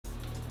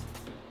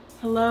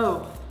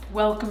Hello,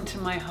 welcome to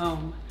my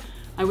home.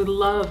 I would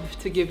love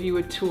to give you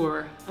a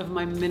tour of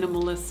my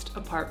minimalist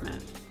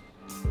apartment.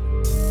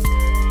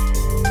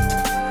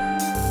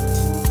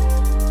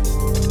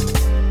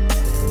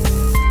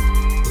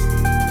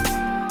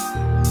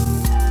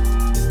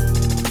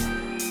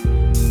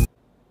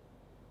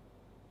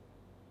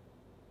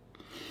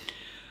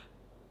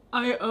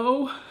 I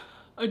owe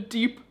a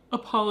deep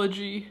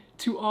apology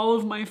to all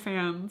of my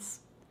fans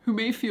who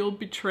may feel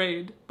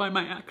betrayed by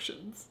my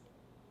actions.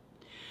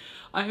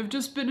 I have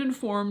just been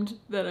informed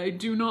that I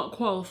do not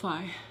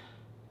qualify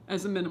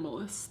as a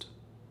minimalist.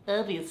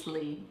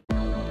 Obviously.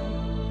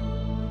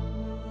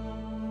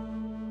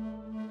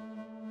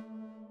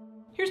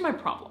 Here's my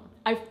problem.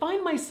 I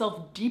find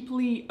myself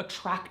deeply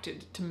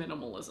attracted to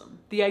minimalism.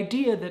 The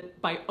idea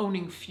that by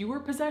owning fewer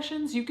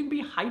possessions, you can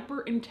be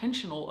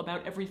hyper-intentional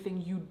about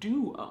everything you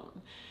do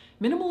own.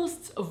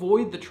 Minimalists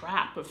avoid the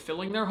trap of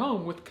filling their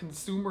home with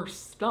consumer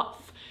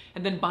stuff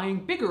and then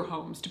buying bigger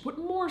homes to put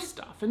more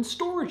stuff and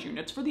storage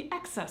units for the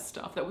excess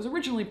stuff that was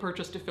originally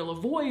purchased to fill a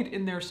void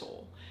in their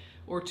soul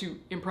or to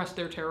impress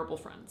their terrible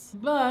friends.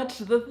 But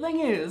the thing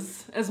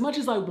is, as much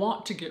as I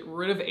want to get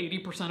rid of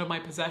 80% of my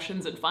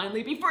possessions and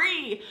finally be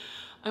free,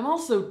 I'm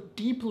also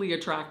deeply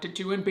attracted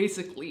to and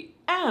basically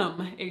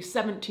am a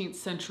 17th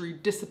century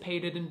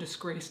dissipated and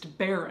disgraced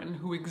baron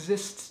who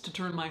exists to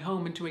turn my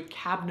home into a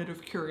cabinet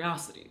of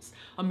curiosities,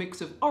 a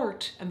mix of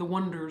art and the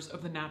wonders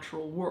of the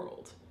natural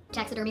world.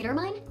 Taxidermied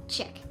ermine?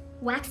 Check.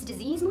 Wax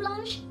disease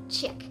moulage?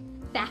 Check.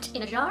 Bat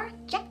in a jar?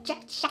 Check,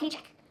 check, checkity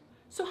check.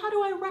 So how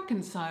do I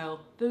reconcile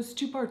those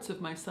two parts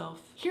of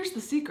myself? Here's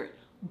the secret.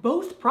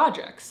 Both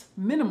projects,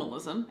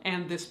 minimalism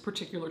and this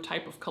particular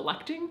type of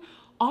collecting,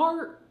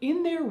 are,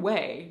 in their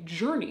way,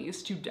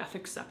 journeys to death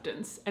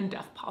acceptance and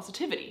death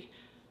positivity.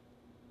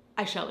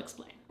 I shall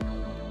explain.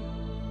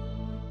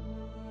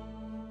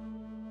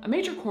 A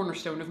major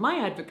cornerstone of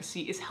my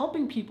advocacy is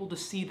helping people to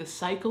see the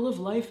cycle of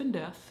life and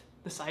death,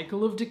 the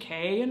cycle of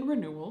decay and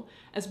renewal,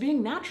 as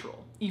being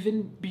natural,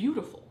 even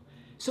beautiful.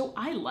 So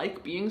I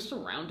like being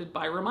surrounded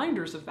by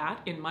reminders of that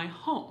in my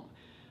home.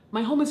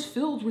 My home is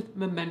filled with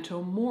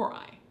memento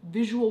mori,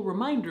 visual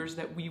reminders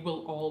that we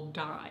will all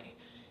die.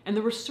 And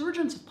the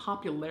resurgence of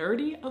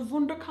popularity of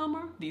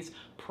Wunderkammer, these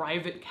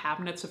private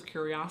cabinets of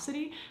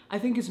curiosity, I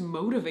think is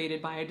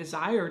motivated by a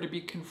desire to be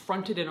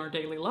confronted in our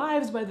daily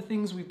lives by the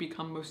things we've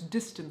become most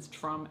distanced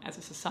from as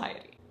a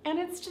society. And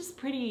it's just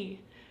pretty,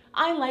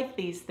 I like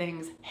these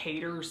things,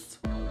 haters.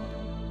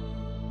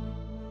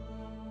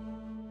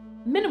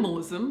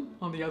 Minimalism,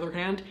 on the other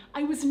hand,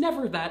 I was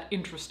never that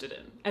interested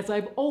in, as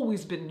I've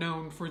always been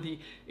known for the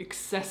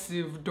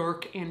excessive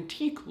dark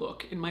antique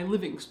look in my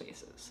living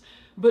spaces.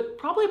 But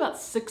probably about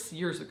 6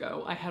 years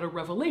ago, I had a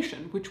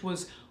revelation, which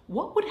was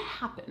what would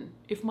happen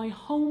if my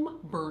home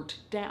burnt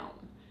down?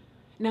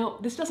 Now,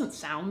 this doesn't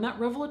sound that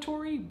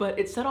revelatory, but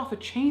it set off a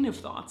chain of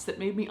thoughts that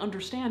made me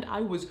understand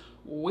I was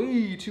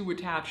way too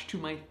attached to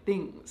my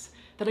things,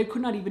 that I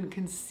could not even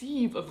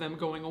conceive of them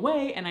going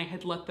away, and I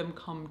had let them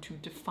come to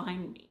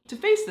define me. To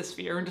face this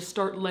fear and to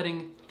start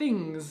letting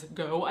things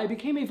go, I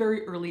became a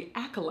very early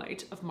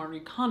acolyte of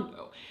Marie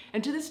Kondo,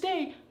 and to this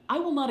day, I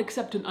will not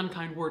accept an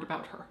unkind word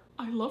about her.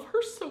 I love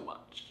her so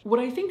much. What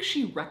I think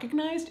she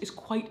recognized is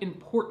quite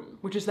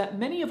important, which is that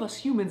many of us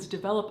humans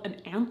develop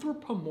an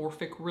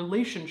anthropomorphic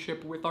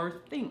relationship with our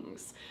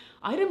things.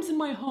 Items in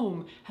my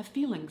home have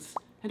feelings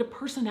and a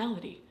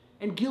personality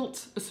and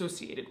guilt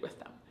associated with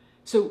them.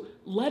 So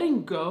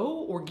letting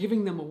go or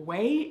giving them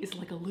away is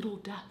like a little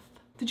death.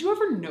 Did you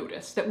ever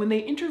notice that when they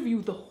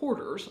interview the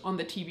hoarders on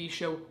the TV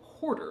show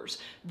Hoarders,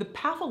 the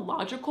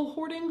pathological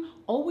hoarding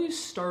always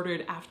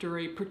started after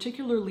a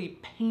particularly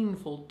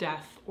painful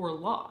death or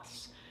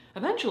loss?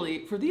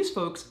 Eventually, for these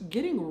folks,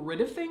 getting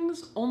rid of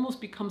things almost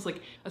becomes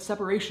like a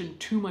separation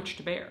too much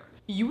to bear.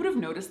 You would have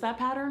noticed that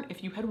pattern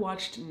if you had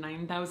watched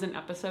 9,000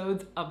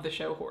 episodes of the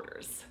show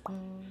Hoarders.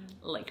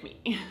 Like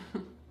me.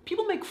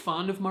 People make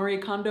fun of Marie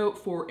Kondo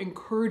for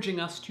encouraging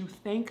us to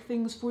thank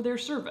things for their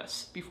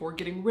service before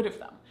getting rid of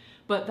them.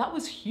 But that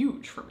was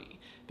huge for me,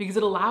 because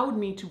it allowed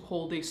me to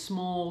hold a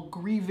small,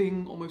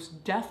 grieving,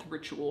 almost death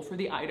ritual for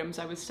the items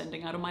I was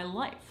sending out of my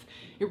life.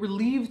 It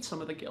relieved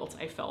some of the guilt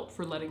I felt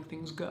for letting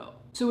things go.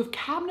 So if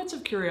cabinets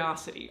of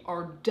curiosity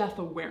are death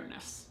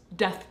awareness,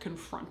 death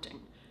confronting,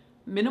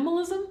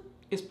 minimalism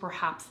is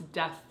perhaps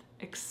death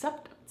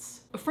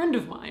acceptance. A friend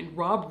of mine,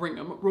 Rob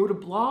Ringham, wrote a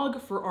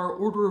blog for our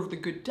Order of the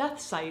Good Death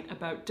site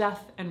about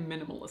death and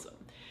minimalism.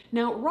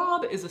 Now,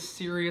 Rob is a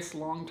serious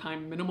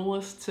longtime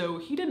minimalist, so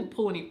he didn't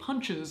pull any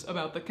punches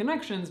about the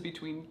connections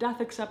between death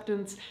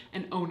acceptance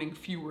and owning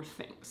fewer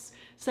things,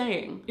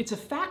 saying, "It's a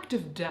fact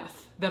of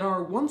death that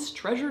our once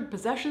treasured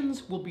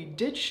possessions will be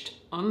ditched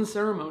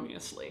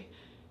unceremoniously.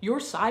 Your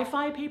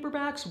sci-fi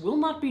paperbacks will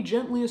not be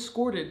gently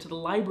escorted to the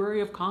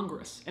Library of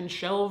Congress and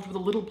shelved with a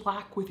little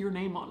plaque with your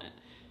name on it.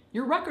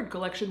 Your record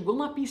collection will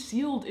not be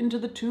sealed into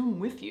the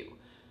tomb with you.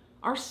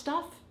 Our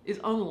stuff is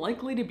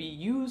unlikely to be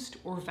used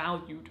or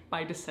valued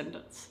by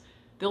descendants.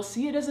 They'll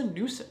see it as a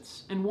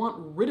nuisance and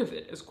want rid of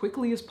it as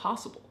quickly as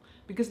possible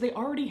because they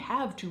already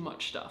have too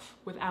much stuff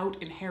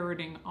without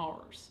inheriting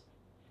ours.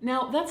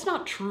 Now, that's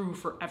not true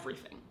for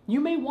everything. You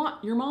may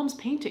want your mom's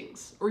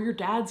paintings or your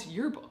dad's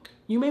yearbook.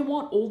 You may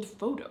want old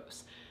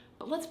photos.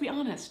 But let's be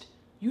honest,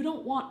 you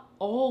don't want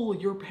all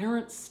your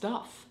parents'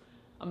 stuff.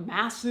 A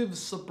massive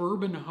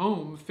suburban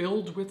home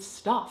filled with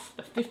stuff,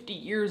 the 50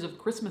 years of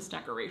Christmas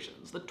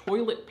decorations, the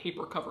toilet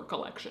paper cover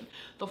collection,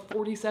 the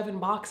 47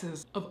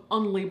 boxes of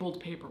unlabeled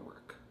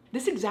paperwork.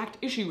 This exact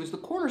issue is the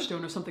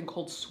cornerstone of something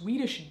called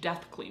Swedish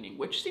death cleaning,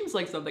 which seems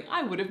like something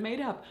I would have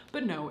made up,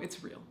 but no,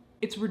 it's real.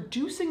 It's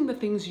reducing the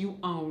things you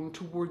own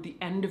toward the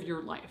end of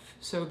your life,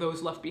 so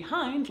those left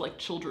behind, like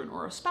children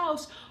or a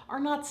spouse,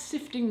 are not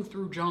sifting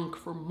through junk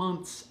for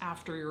months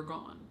after you're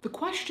gone. The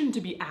question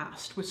to be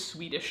asked with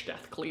Swedish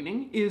death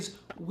cleaning is,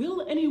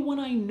 will anyone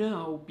I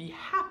know be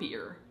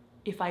happier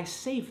if I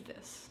save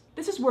this?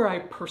 This is where I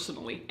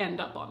personally end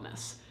up on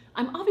this.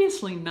 I'm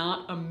obviously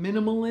not a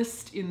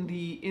minimalist in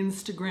the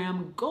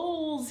Instagram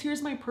goals,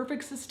 here's my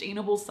perfect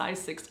sustainable size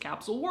 6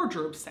 capsule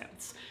wardrobe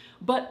sense.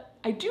 But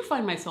I do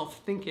find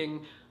myself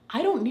thinking,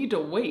 I don't need to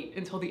wait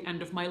until the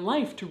end of my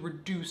life to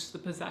reduce the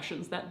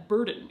possessions that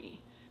burden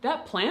me.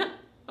 That plant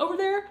over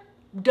there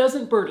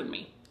doesn't burden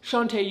me.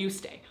 Shantae, you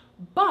stay.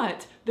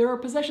 But there are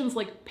possessions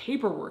like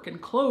paperwork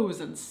and clothes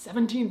and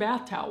 17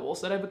 bath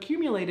towels that I've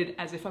accumulated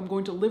as if I'm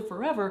going to live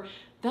forever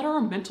that are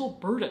a mental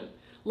burden.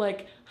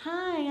 Like,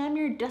 hi, I'm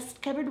your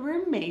dust-covered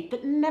roommate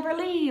that never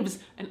leaves,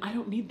 and I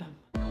don't need them.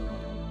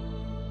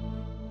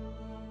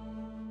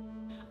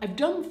 I've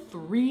done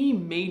 3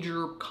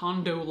 major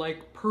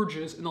condo-like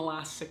purges in the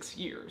last 6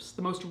 years,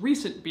 the most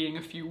recent being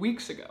a few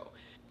weeks ago.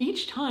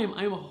 Each time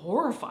I'm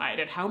horrified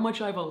at how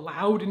much I've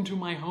allowed into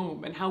my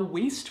home and how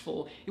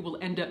wasteful it will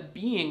end up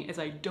being as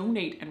I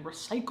donate and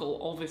recycle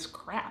all this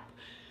crap.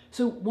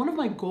 So one of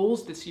my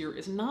goals this year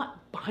is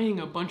not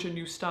buying a bunch of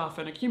new stuff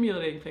and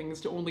accumulating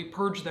things to only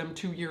purge them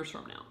 2 years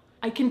from now.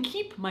 I can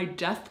keep my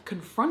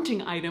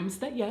death-confronting items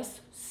that,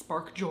 yes,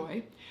 spark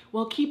joy,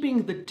 while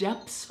keeping the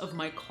depths of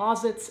my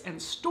closets and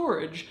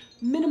storage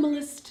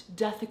minimalist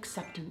death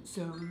acceptance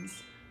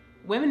zones.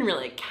 Women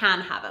really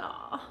can have it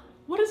all.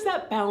 What is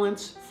that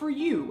balance for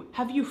you?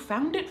 Have you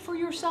found it for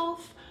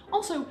yourself?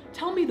 Also,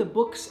 tell me the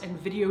books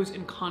and videos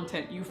and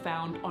content you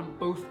found on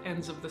both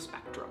ends of the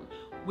spectrum.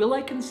 Will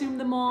I consume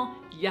them all?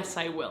 Yes,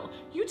 I will.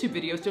 YouTube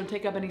videos don't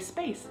take up any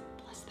space.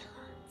 Bless their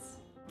hearts.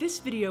 This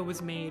video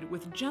was made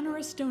with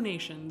generous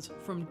donations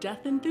from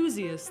death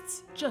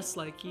enthusiasts just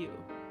like you.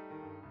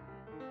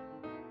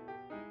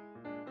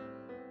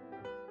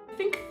 I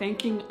think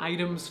thanking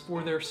items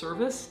for their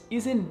service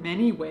is in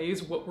many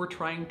ways what we're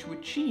trying to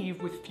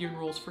achieve with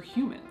Funerals for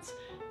Humans.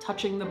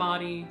 Touching the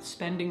body,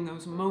 spending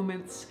those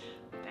moments,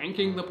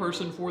 thanking the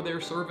person for their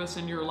service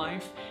in your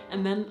life,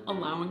 and then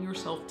allowing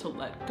yourself to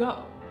let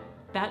go.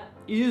 That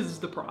is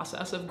the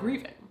process of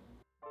grieving.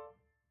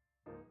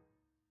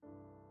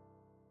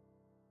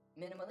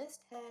 Minimalist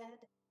head.